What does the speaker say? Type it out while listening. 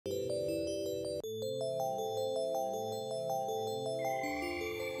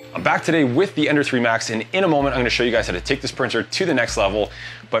I'm back today with the Ender 3 Max, and in a moment I'm going to show you guys how to take this printer to the next level.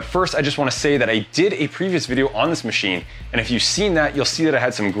 But first I just want to say that I did a previous video on this machine, and if you've seen that, you'll see that I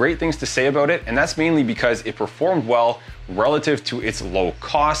had some great things to say about it, and that's mainly because it performed well relative to its low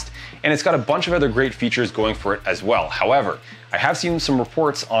cost, and it's got a bunch of other great features going for it as well. However, I have seen some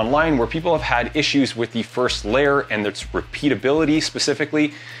reports online where people have had issues with the first layer and its repeatability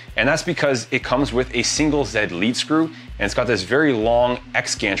specifically, and that's because it comes with a single Z lead screw, and it's got this very long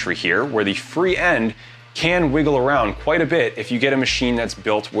X gantry here where the free end can wiggle around quite a bit if you get a machine that's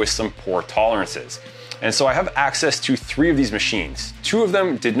built with some poor tolerances. And so I have access to 3 of these machines. 2 of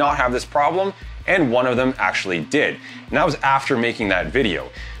them did not have this problem, and 1 of them actually did. And that was after making that video.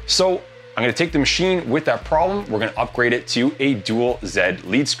 So I'm gonna take the machine with that problem, we're gonna upgrade it to a dual Z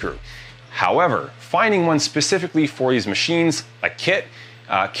lead screw. However, finding one specifically for these machines, a kit,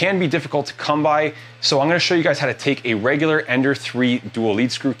 can be difficult to come by. So I'm gonna show you guys how to take a regular Ender 3 dual lead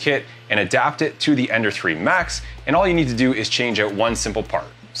screw kit and adapt it to the Ender 3 Max. And all you need to do is change out one simple part.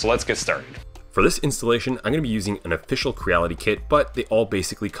 So let's get started. For this installation, I'm gonna be using an official Creality kit, but they all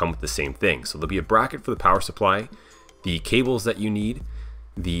basically come with the same thing. So there'll be a bracket for the power supply, the cables that you need,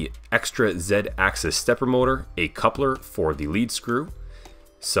 the extra Z-axis stepper motor, a coupler for the lead screw,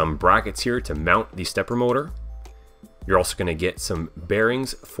 some brackets here to mount the stepper motor. You're also going to get some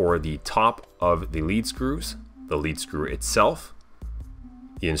bearings for the top of the lead screws, the lead screw itself,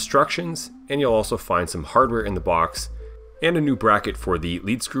 the instructions, and you'll also find some hardware in the box and a new bracket for the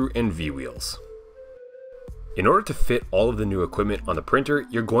lead screw and V-wheels. In order to fit all of the new equipment on the printer,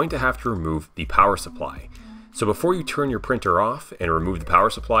 you're going to have to remove the power supply. So before you turn your printer off and remove the power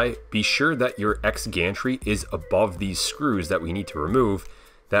supply, be sure that your X gantry is above these screws that we need to remove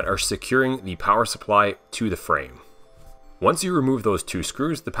that are securing the power supply to the frame. Once you remove those 2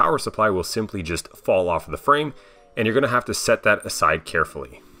 screws, the power supply will simply just fall off of the frame, and you're going to have to set that aside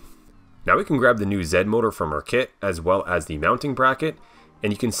carefully. Now we can grab the new Z motor from our kit as well as the mounting bracket,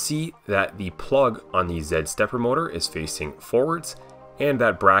 and you can see that the plug on the Z stepper motor is facing forwards, and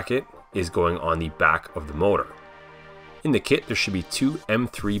that bracket is going on the back of the motor. In the kit, there should be 2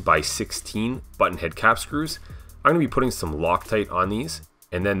 M3x16 button head cap screws. I'm going to be putting some Loctite on these,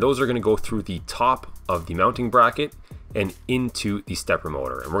 and then those are going to go through the top of the mounting bracket and into the stepper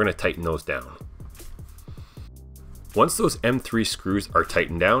motor, and we're going to tighten those down. Once those M3 screws are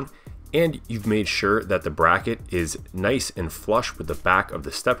tightened down and you've made sure that the bracket is nice and flush with the back of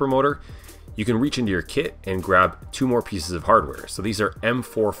the stepper motor, you can reach into your kit and grab 2 more pieces of hardware. So these are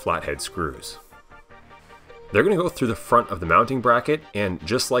M4 flathead screws. They're going to go through the front of the mounting bracket, and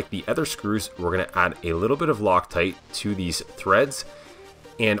just like the other screws, we're going to add a little bit of Loctite to these threads.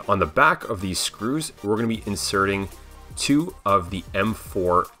 And on the back of these screws, we're going to be inserting 2 of the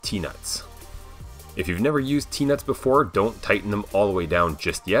M4 T-nuts. If you've never used T-nuts before, don't tighten them all the way down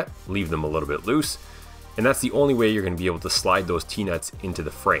just yet. Leave them a little bit loose. And that's the only way you're going to be able to slide those T-nuts into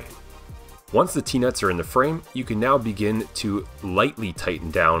the frame. Once the T-nuts are in the frame, you can now begin to lightly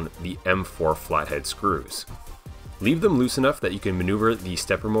tighten down the M4 flathead screws. Leave them loose enough that you can maneuver the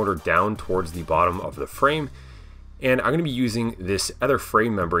stepper motor down towards the bottom of the frame. And I'm going to be using this other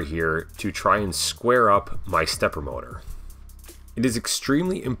frame member here to try and square up my stepper motor. It is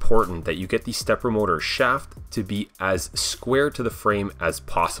extremely important that you get the stepper motor shaft to be as square to the frame as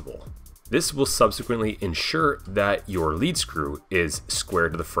possible. This will subsequently ensure that your lead screw is square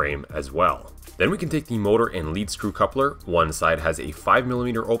to the frame as well. Then we can take the motor and lead screw coupler. One side has a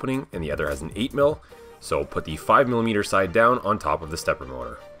 5mm opening and the other has an 8mm. So put the 5mm side down on top of the stepper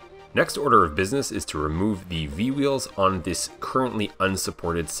motor. Next order of business is to remove the V-wheels on this currently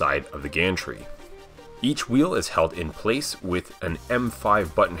unsupported side of the gantry. Each wheel is held in place with an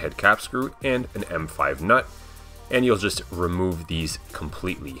M5 button head cap screw and an M5 nut, and you'll just remove these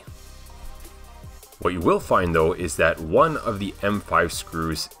completely. What you will find though is that one of the M5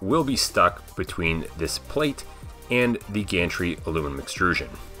 screws will be stuck between this plate and the gantry aluminum extrusion.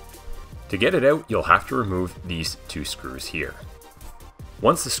 To get it out, you'll have to remove these 2 screws here.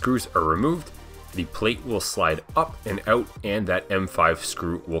 Once the screws are removed, the plate will slide up and out, and that M5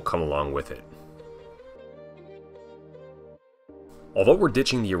 screw will come along with it. Although we're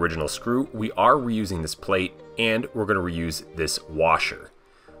ditching the original screw, we are reusing this plate, and we're going to reuse this washer.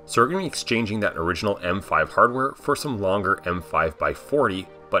 So we're going to be exchanging that original M5 hardware for some longer M5x40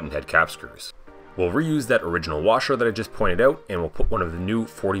 button head cap screws. We'll reuse that original washer that I just pointed out, and we'll put one of the new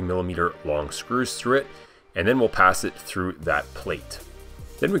 40mm long screws through it, and then we'll pass it through that plate.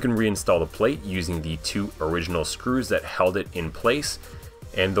 Then we can reinstall the plate using the 2 original screws that held it in place,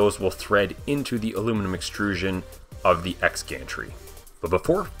 and those will thread into the aluminum extrusion of the X gantry. But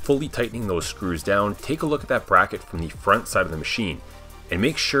before fully tightening those screws down, take a look at that bracket from the front side of the machine, and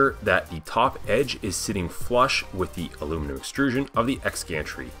make sure that the top edge is sitting flush with the aluminum extrusion of the X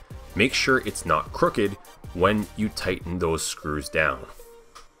gantry. Make sure it's not crooked when you tighten those screws down.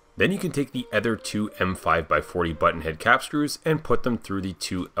 Then you can take the other two M5x40 button head cap screws and put them through the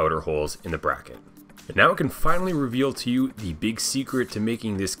two outer holes in the bracket. And now I can finally reveal to you the big secret to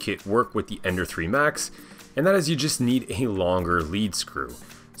making this kit work with the Ender 3 Max, and that is you just need a longer lead screw.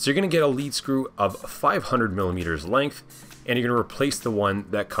 So you're going to get a lead screw of 500 millimeters length, and you're going to replace the one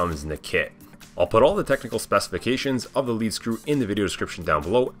that comes in the kit. I'll put all the technical specifications of the lead screw in the video description down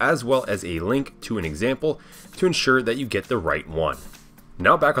below, as well as a link to an example to ensure that you get the right one.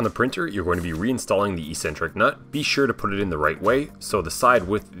 Now back on the printer, you're going to be reinstalling the eccentric nut. Be sure to put it in the right way, so the side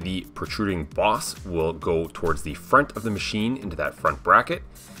with the protruding boss will go towards the front of the machine into that front bracket,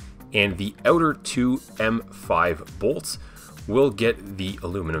 and the outer two M5 bolts will get the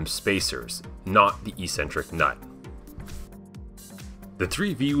aluminum spacers, not the eccentric nut. The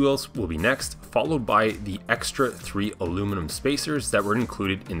 3 V-wheels will be next, followed by the extra 3 aluminum spacers that were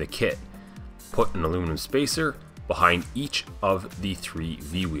included in the kit. Put an aluminum spacer behind each of the 3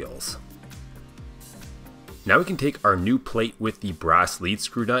 V-wheels. Now we can take our new plate with the brass lead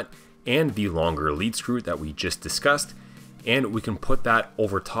screw nut and the longer lead screw that we just discussed, and we can put that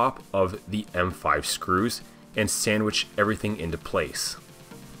over top of the M5 screws and sandwich everything into place.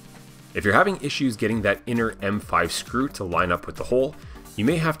 If you're having issues getting that inner M5 screw to line up with the hole, you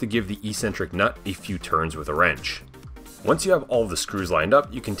may have to give the eccentric nut a few turns with a wrench. Once you have all of the screws lined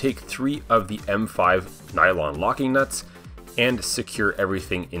up, you can take 3 of the M5 nylon locking nuts and secure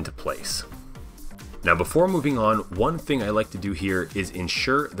everything into place. Now before moving on, one thing I like to do here is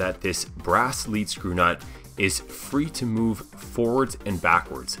ensure that this brass lead screw nut is free to move forwards and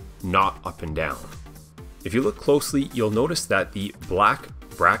backwards, not up and down. If you look closely, you'll notice that the black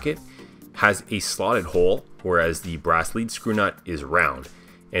bracket has a slotted hole, whereas the brass lead screw nut is round,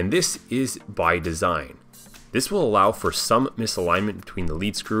 and this is by design. This will allow for some misalignment between the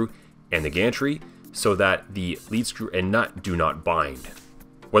lead screw and the gantry so that the lead screw and nut do not bind.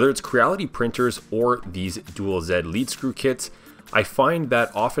 Whether it's Creality printers or these dual Z lead screw kits, I find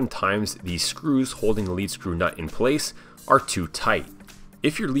that oftentimes the screws holding the lead screw nut in place are too tight.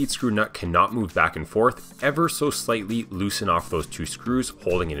 If your lead screw nut cannot move back and forth, ever so slightly loosen off those 2 screws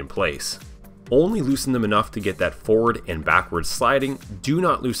holding it in place. Only loosen them enough to get that forward and backward sliding. Do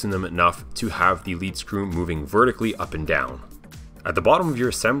not loosen them enough to have the lead screw moving vertically up and down. At the bottom of your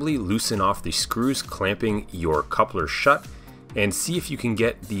assembly, loosen off the screws clamping your coupler shut and see if you can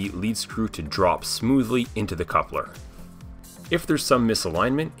get the lead screw to drop smoothly into the coupler. If there's some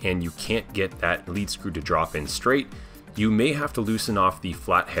misalignment and you can't get that lead screw to drop in straight, you may have to loosen off the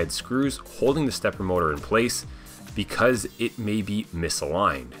flathead screws holding the stepper motor in place because it may be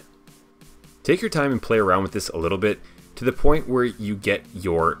misaligned. Take your time and play around with this a little bit to the point where you get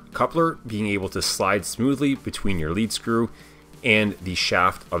your coupler being able to slide smoothly between your lead screw and the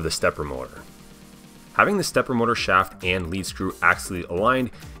shaft of the stepper motor. Having the stepper motor shaft and lead screw axially aligned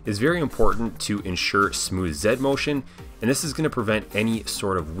is very important to ensure smooth Z motion, and this is going to prevent any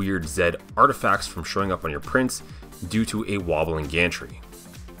sort of weird Z artifacts from showing up on your prints due to a wobbling gantry.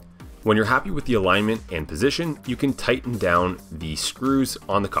 When you're happy with the alignment and position, you can tighten down the screws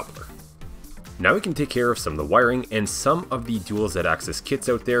on the coupler. Now we can take care of some of the wiring, and some of the dual Z-axis kits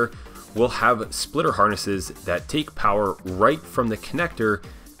out there will have splitter harnesses that take power right from the connector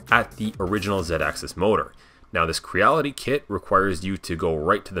at the original Z-axis motor. Now this Creality kit requires you to go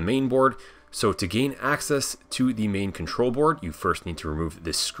right to the main board, so to gain access to the main control board, you first need to remove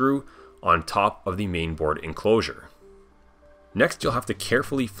this screw on top of the main board enclosure. Next, you'll have to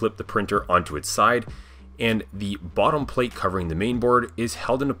carefully flip the printer onto its side, and the bottom plate covering the main board is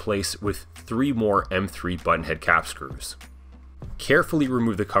held into place with 3 more M3 button head cap screws. Carefully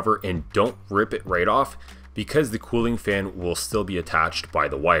remove the cover and don't rip it right off because the cooling fan will still be attached by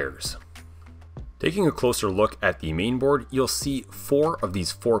the wires. Taking a closer look at the main board, you'll see 4 of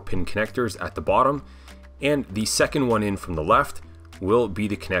these 4-pin connectors at the bottom, and the second one in from the left will be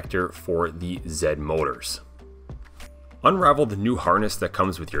the connector for the Z motors. Unravel the new harness that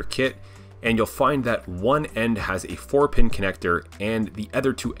comes with your kit, and you'll find that one end has a 4-pin connector and the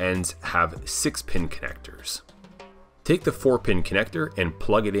other 2 ends have 6-pin connectors. Take the 4-pin connector and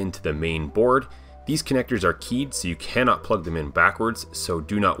plug it into the main board. These connectors are keyed, so you cannot plug them in backwards, so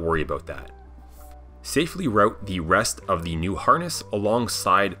do not worry about that. Safely route the rest of the new harness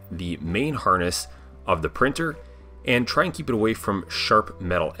alongside the main harness of the printer, and try and keep it away from sharp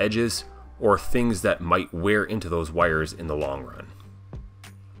metal edges or things that might wear into those wires in the long run.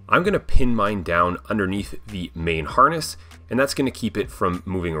 I'm going to pin mine down underneath the main harness, and that's going to keep it from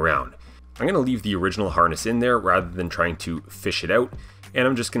moving around. I'm going to leave the original harness in there rather than trying to fish it out, and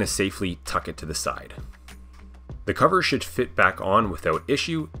I'm just going to safely tuck it to the side. The cover should fit back on without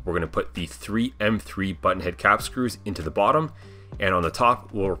issue. We're going to put the 3 M3 button head cap screws into the bottom, and on the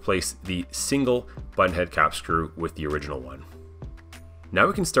top we'll replace the single button head cap screw with the original one. Now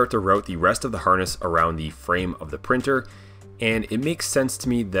we can start to route the rest of the harness around the frame of the printer, and it makes sense to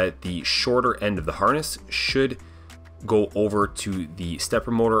me that the shorter end of the harness should go over to the stepper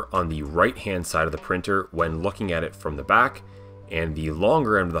motor on the right hand side of the printer when looking at it from the back, and the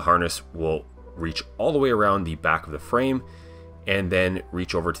longer end of the harness will reach all the way around the back of the frame and then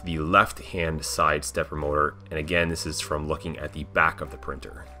reach over to the left hand side stepper motor, and again this is from looking at the back of the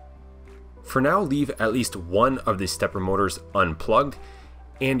printer. For now, leave at least one of the stepper motors unplugged,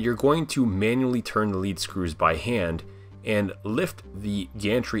 and you're going to manually turn the lead screws by hand and lift the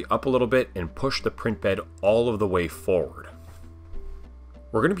gantry up a little bit and push the print bed all of the way forward.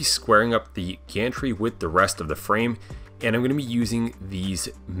 We're going to be squaring up the gantry with the rest of the frame, and I'm going to be using these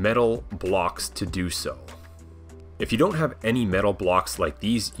metal blocks to do so. If you don't have any metal blocks like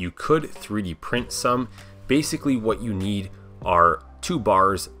these, you could 3D print some. Basically what you need are 2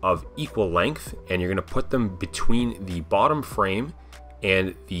 bars of equal length, and you're going to put them between the bottom frame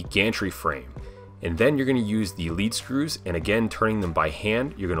and the gantry frame. And then you're going to use the lead screws, and again turning them by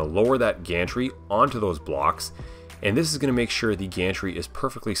hand, you're going to lower that gantry onto those blocks, and this is going to make sure the gantry is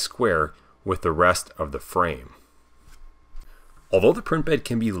perfectly square with the rest of the frame. Although the print bed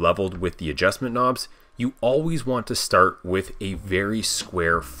can be leveled with the adjustment knobs, you always want to start with a very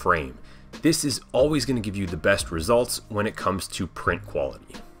square frame. This is always going to give you the best results when it comes to print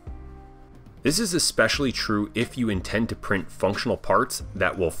quality. This is especially true if you intend to print functional parts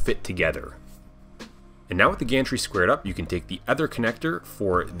that will fit together. And now with the gantry squared up, you can take the other connector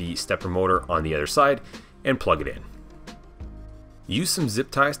for the stepper motor on the other side and plug it in. Use some zip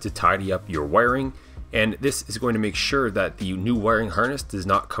ties to tidy up your wiring, and this is going to make sure that the new wiring harness does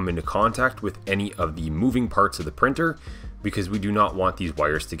not come into contact with any of the moving parts of the printer, because we do not want these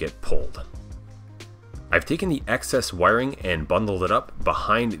wires to get pulled. I've taken the excess wiring and bundled it up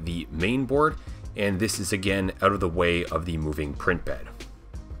behind the main board, and this is again out of the way of the moving print bed.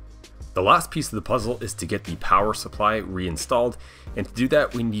 The last piece of the puzzle is to get the power supply reinstalled, and to do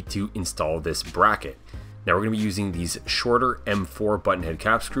that we need to install this bracket. Now we're going to be using these shorter M4 button head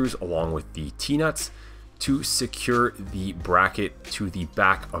cap screws along with the T-nuts to secure the bracket to the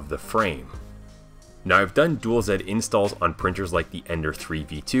back of the frame. Now I've done dual Z installs on printers like the Ender 3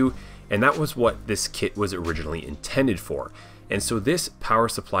 V2, and that was what this kit was originally intended for. And so this power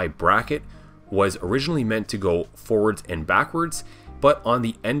supply bracket was originally meant to go forwards and backwards, but on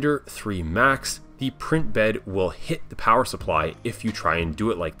the Ender 3 Max, the print bed will hit the power supply if you try and do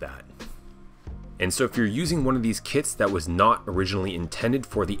it like that. And so if you're using one of these kits that was not originally intended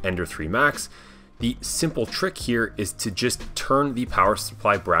for the Ender 3 Max, the simple trick here is to just turn the power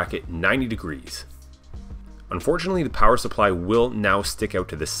supply bracket 90 degrees. Unfortunately, the power supply will now stick out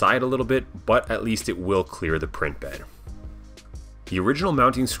to the side a little bit, but at least it will clear the print bed. The original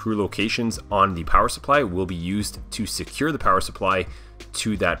mounting screw locations on the power supply will be used to secure the power supply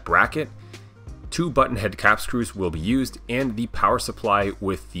to that bracket. 2 button head cap screws will be used, and the power supply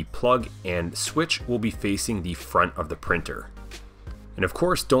with the plug and switch will be facing the front of the printer. And of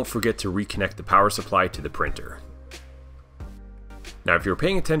course, don't forget to reconnect the power supply to the printer. Now, if you're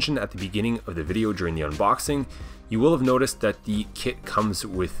paying attention at the beginning of the video during the unboxing, you will have noticed that the kit comes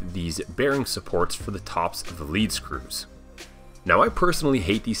with these bearing supports for the tops of the lead screws. Now, I personally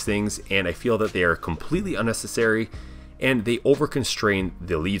hate these things, and I feel that they are completely unnecessary and they over-constrain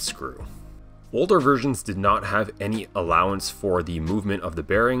the lead screw. Older versions did not have any allowance for the movement of the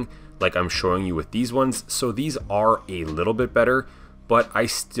bearing like I'm showing you with these ones, so these are a little bit better, but I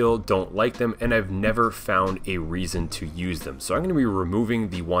still don't like them and I've never found a reason to use them. So I'm going to be removing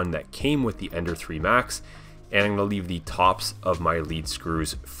the one that came with the Ender 3 Max, and I'm going to leave the tops of my lead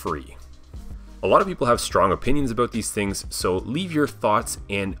screws free. A lot of people have strong opinions about these things, so leave your thoughts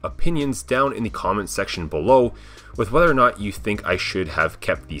and opinions down in the comment section below with whether or not you think I should have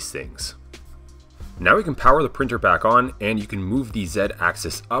kept these things. Now we can power the printer back on, and you can move the Z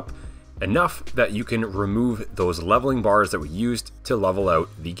axis up enough that you can remove those leveling bars that we used to level out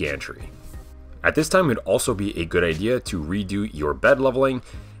the gantry. At this time, it'd also be a good idea to redo your bed leveling,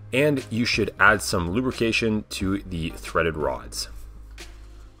 and you should add some lubrication to the threaded rods.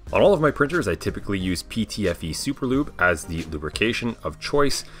 On all of my printers, I typically use PTFE Super Lube as the lubrication of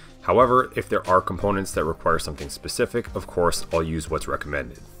choice. However, if there are components that require something specific, of course, I'll use what's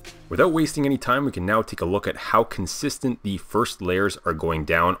recommended. Without wasting any time, we can now take a look at how consistent the first layers are going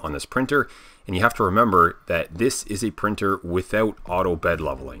down on this printer. And you have to remember that this is a printer without auto bed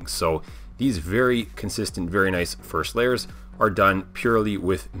leveling. So these very consistent, very nice first layers are done purely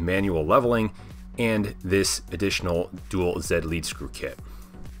with manual leveling and this additional dual Z lead screw kit.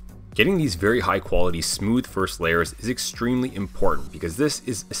 Getting these very high quality smooth first layers is extremely important because this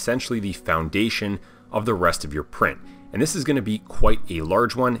is essentially the foundation of the rest of your print. And this is going to be quite a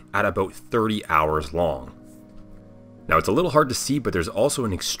large one at about 30 hours long. Now it's a little hard to see, but there's also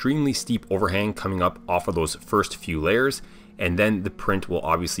an extremely steep overhang coming up off of those first few layers. And then the print will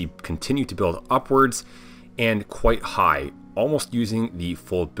obviously continue to build upwards and quite high, almost using the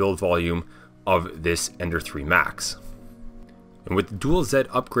full build volume of this Ender 3 Max. And with the dual Z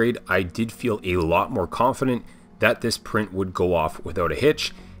upgrade, I did feel a lot more confident that this print would go off without a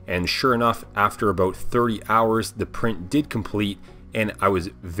hitch. And sure enough, after about 30 hours, the print did complete and I was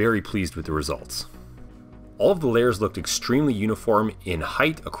very pleased with the results. All of the layers looked extremely uniform in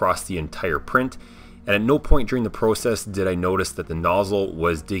height across the entire print. And at no point during the process did I notice that the nozzle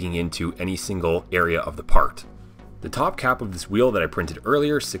was digging into any single area of the part. The top cap of this wheel that I printed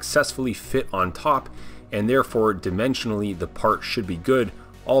earlier successfully fit on top, and therefore dimensionally the part should be good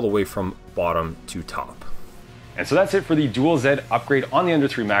all the way from bottom to top. And so that's it for the dual Z upgrade on the Ender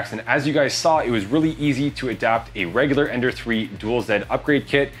 3 Max. And as you guys saw, it was really easy to adapt a regular Ender 3 dual Z upgrade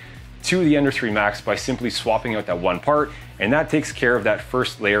kit to the Ender 3 Max by simply swapping out that one part, and that takes care of that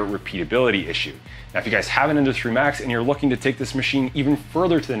first layer repeatability issue. Now, if you guys have an Ender 3 Max and you're looking to take this machine even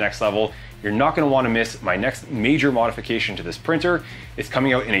further to the next level, you're not going to want to miss my next major modification to this printer. It's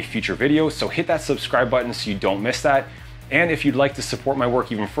coming out in a future video, so hit that subscribe button so you don't miss that. And if you'd like to support my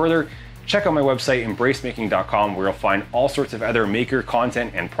work even further, check out my website, embracemaking.com, where you'll find all sorts of other maker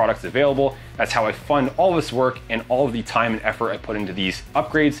content and products available. That's how I fund all this work and all of the time and effort I put into these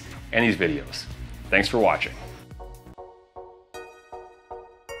upgrades and these videos. Thanks for watching.